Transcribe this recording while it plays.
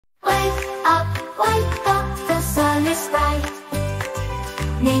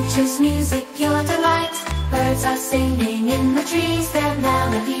Nature's music, your delight. Birds are singing in the trees, their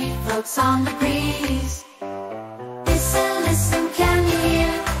melody floats on the breeze. Listen, listen, can you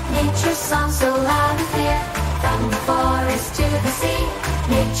hear nature's song so loud and clear? From the forest to the sea,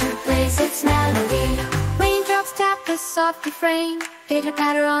 nature plays its melody. Raindrops tap a soft refrain,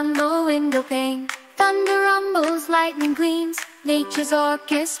 pitter-patter on the windowpane. Thunder rumbles, lightning gleams, nature's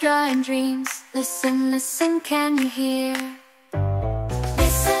orchestra and dreams. Listen, listen, can you hear?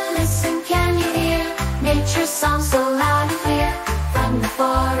 Listen, listen, can you hear nature's song so loud and clear? From the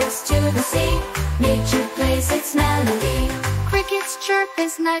forest to the sea, nature plays its melody. Crickets chirp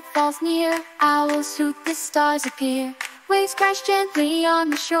as night falls near, owls hoot as stars appear. Waves crash gently on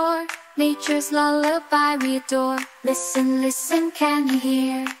the shore, nature's lullaby we adore. Listen, listen, can you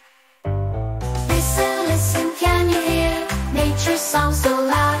hear? Listen, listen, can you hear nature's song so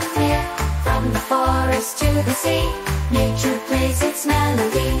loud and clear? From the forest to the sea, nature plays its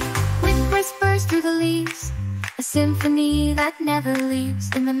melody. Wind whispers through the leaves, a symphony that never leaves.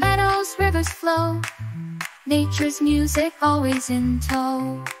 In the meadows rivers flow, nature's music always in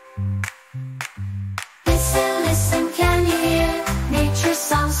tow. Listen, listen, can you hear nature's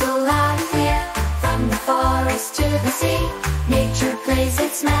song so loud and clear? From the forest to the sea, nature plays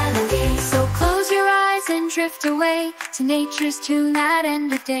its melody. So close your eyes and drift away to nature's tune at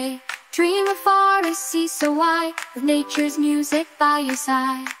end of day. Dream of forests, sea so wide, with nature's music by your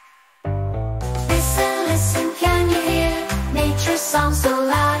side. Listen, listen, can you hear nature's song so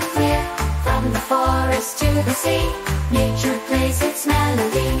loud and clear? From the forest to the sea, nature plays its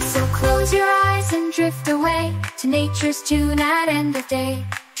melody. So close your eyes and drift away to nature's tune at end of day.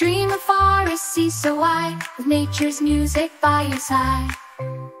 Dream of forests, sea so wide, with nature's music by your side.